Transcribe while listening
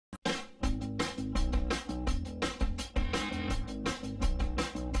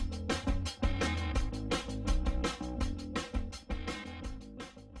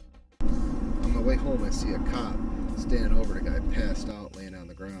way home, I see a cop standing over the guy passed out, laying on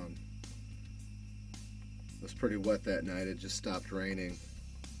the ground. It was pretty wet that night. It just stopped raining.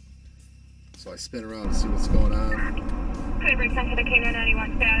 So I spin around to see what's going on. Could bring some to the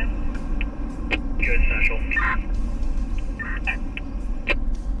K991 status. Good, Central.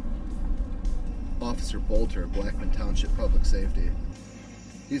 Officer Bolter, Blackman Township Public Safety.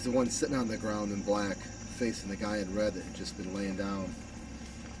 He's the one sitting on the ground in black, facing the guy in red that had just been laying down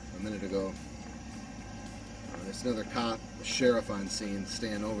a minute ago. There's another cop, a sheriff on scene,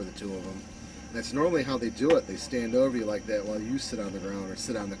 standing over the two of them. That's normally how they do it. They stand over you like that while you sit on the ground or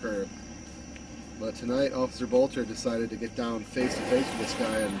sit on the curb. But tonight, Officer Bolter decided to get down face to face with this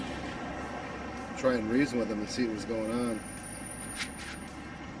guy and try and reason with him and see what was going on.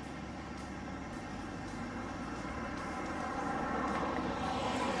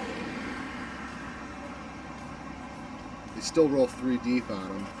 They still roll 3 deep on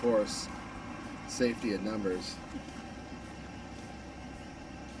him, of course. Safety in numbers.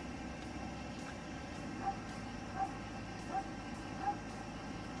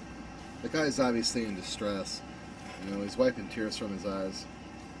 The guy's obviously in distress. You know, he's wiping tears from his eyes.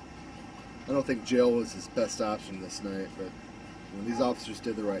 I don't think jail was his best option this night, but you know, these officers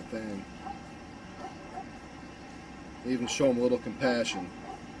did the right thing. They even show him a little compassion,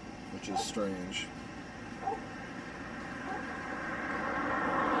 which is strange.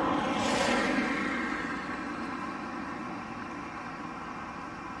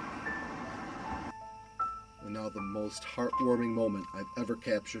 And now the most heartwarming moment I've ever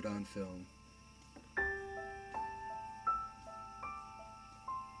captured on film.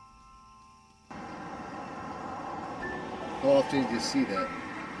 How often do you see that?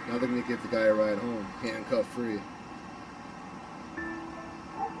 Now they're going to give the guy a ride home, handcuff free.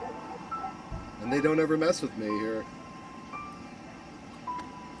 And they don't ever mess with me here.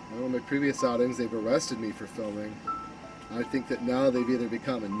 Well, in my previous outings, they've arrested me for filming. I think that now they've either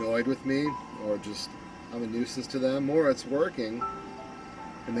become annoyed with me, or just I'm a nuisance to them, or it's working,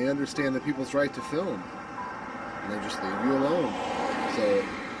 and they understand the people's right to film, and they just leave you alone. So,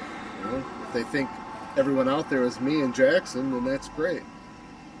 you know, if they think everyone out there is me and Jackson, then that's great.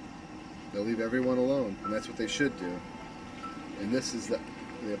 They'll leave everyone alone, and that's what they should do. And this is the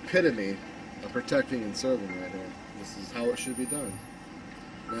epitome of protecting and serving right here. This is how it should be done.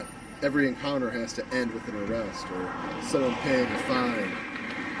 Not every encounter has to end with an arrest or someone paying a fine.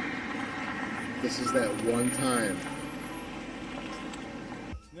 This is that one time